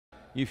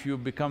If you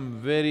become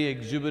very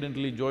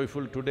exuberantly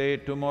joyful today,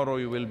 tomorrow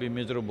you will be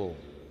miserable.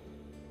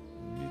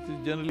 It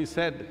is generally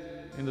said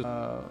in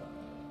the…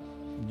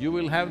 you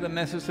will have the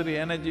necessary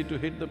energy to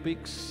hit the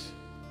peaks.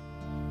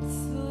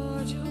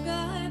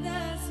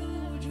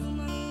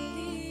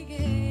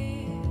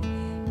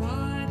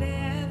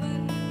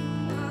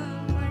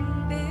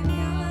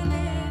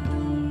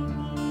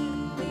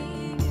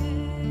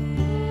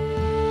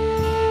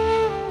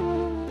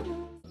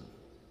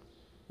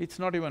 It's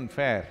not even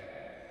fair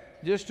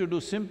just to do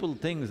simple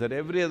things that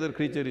every other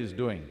creature is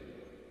doing.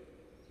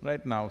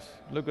 Right now,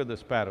 look at the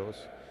sparrows.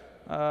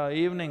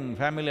 Evening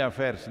family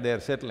affairs they are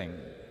settling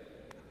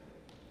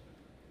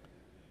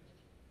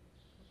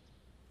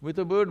with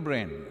a bird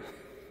brain.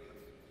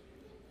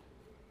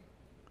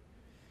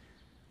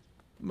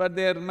 But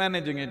they are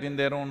managing it in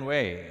their own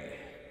way.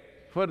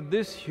 For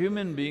this,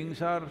 human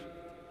beings are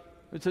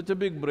with such a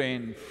big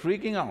brain,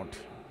 freaking out.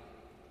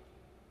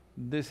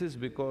 This is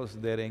because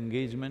their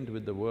engagement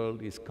with the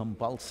world is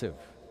compulsive,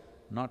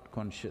 not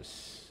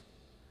conscious.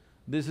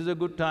 This is a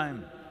good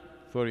time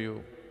for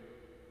you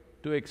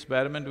to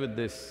experiment with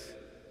this,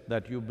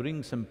 that you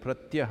bring some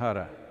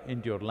pratyahara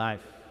into your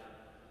life.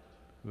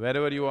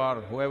 Wherever you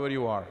are, whoever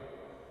you are,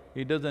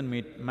 it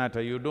doesn't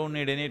matter, you don't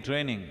need any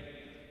training.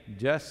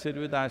 Just sit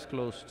with eyes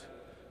closed.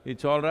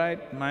 It's all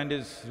right, mind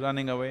is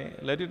running away,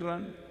 let it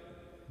run.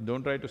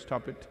 Don't try to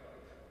stop it,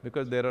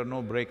 because there are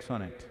no brakes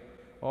on it.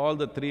 All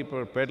the three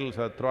pedals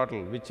are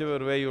throttle,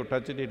 whichever way you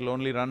touch it, it'll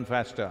only run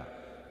faster.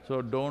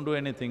 So don't do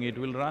anything, it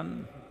will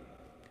run.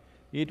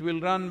 It will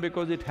run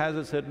because it has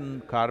a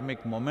certain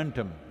karmic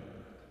momentum.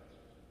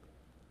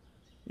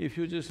 If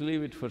you just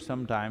leave it for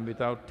some time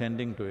without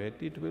tending to it,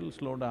 it will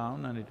slow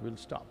down and it will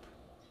stop.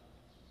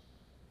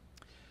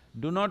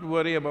 Do not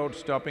worry about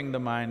stopping the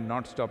mind,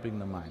 not stopping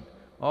the mind.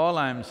 All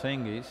I'm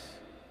saying is,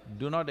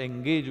 do not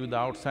engage with the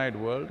outside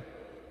world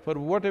for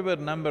whatever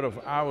number of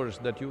hours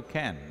that you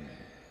can.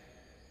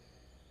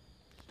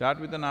 Start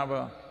with an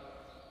hour,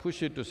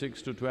 push it to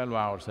 6 to 12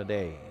 hours a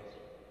day.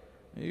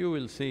 You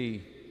will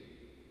see,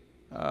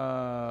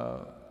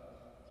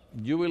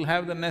 you will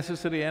have the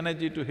necessary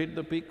energy to hit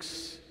the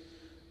peaks.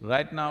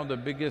 Right now, the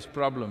biggest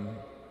problem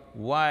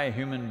why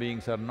human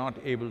beings are not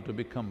able to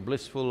become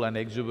blissful and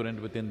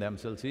exuberant within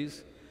themselves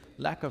is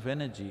lack of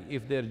energy.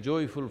 If they're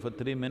joyful for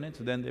 3 minutes,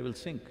 then they will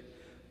sink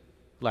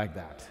like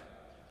that.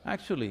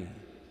 Actually,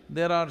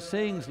 there are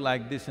sayings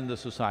like this in the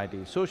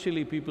society.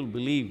 Socially, people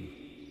believe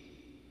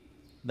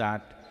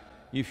that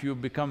if you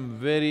become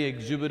very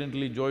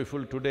exuberantly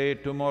joyful today,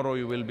 tomorrow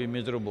you will be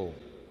miserable.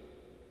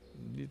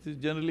 It is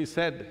generally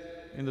said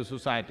in the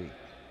society.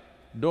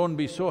 Don't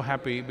be so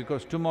happy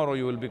because tomorrow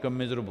you will become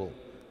miserable.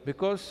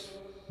 Because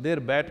their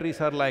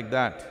batteries are like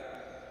that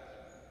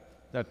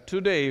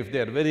today if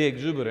they're very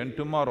exuberant,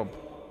 tomorrow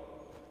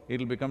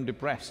it'll become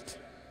depressed.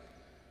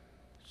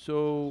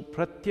 So,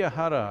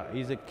 pratyahara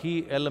is a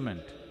key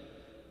element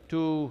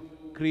to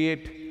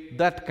create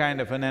that kind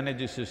of an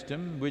energy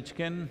system which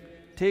can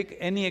take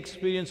any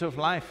experience of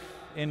life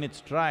in its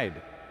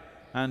stride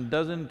and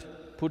doesn't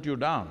put you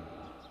down.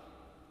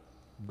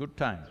 Good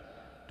time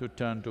to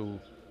turn to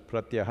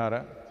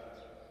pratyahara.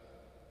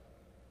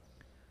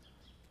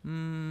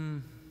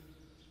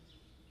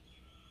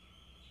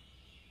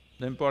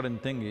 The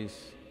important thing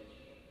is,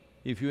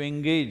 if you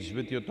engage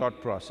with your thought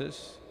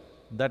process,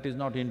 that is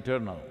not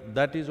internal,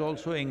 that is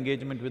also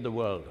engagement with the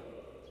world.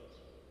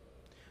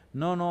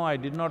 No, I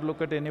did not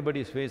look at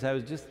anybody's face, I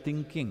was just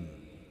thinking.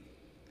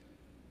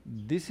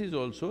 This is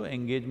also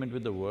engagement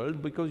with the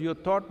world because your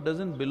thought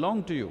doesn't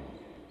belong to you.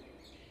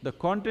 The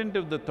content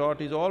of the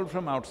thought is all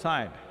from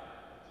outside.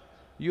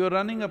 You are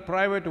running a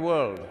private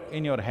world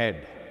in your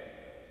head.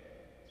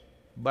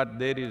 But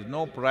there is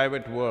no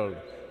private world.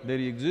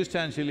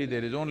 Existentially,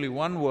 there is only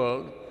one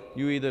world,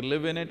 you either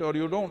live in it or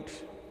you don't.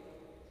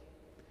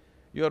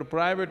 Your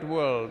private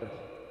world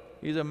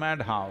is a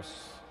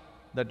madhouse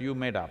that you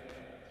made up.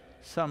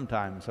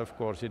 Sometimes, of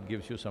course, it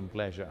gives you some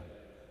pleasure,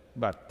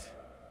 but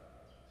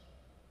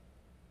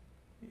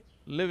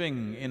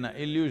living in an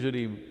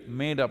illusory,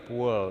 made-up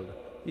world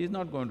is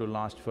not going to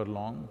last for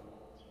long.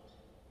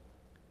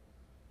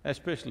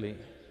 Especially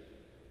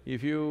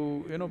if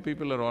you know,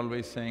 people are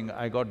always saying,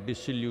 I got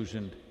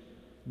disillusioned.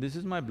 This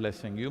is my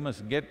blessing, you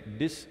must get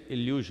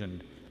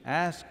disillusioned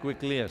as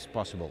quickly as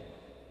possible.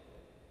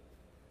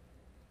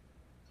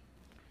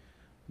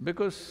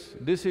 Because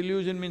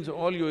disillusion means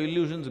all your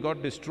illusions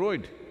got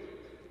destroyed.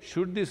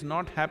 Should this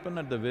not happen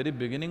at the very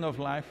beginning of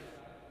life?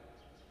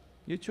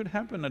 It should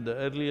happen at the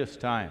earliest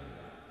time,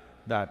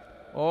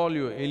 that all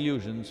your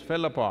illusions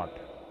fell apart.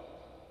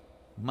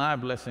 My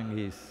blessing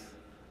is,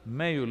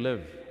 may you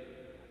live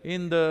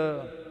in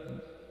the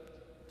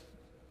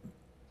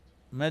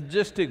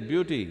majestic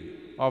beauty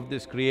of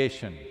this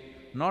creation,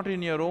 not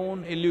in your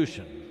own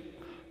illusion,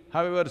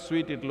 however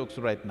sweet it looks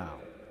right now.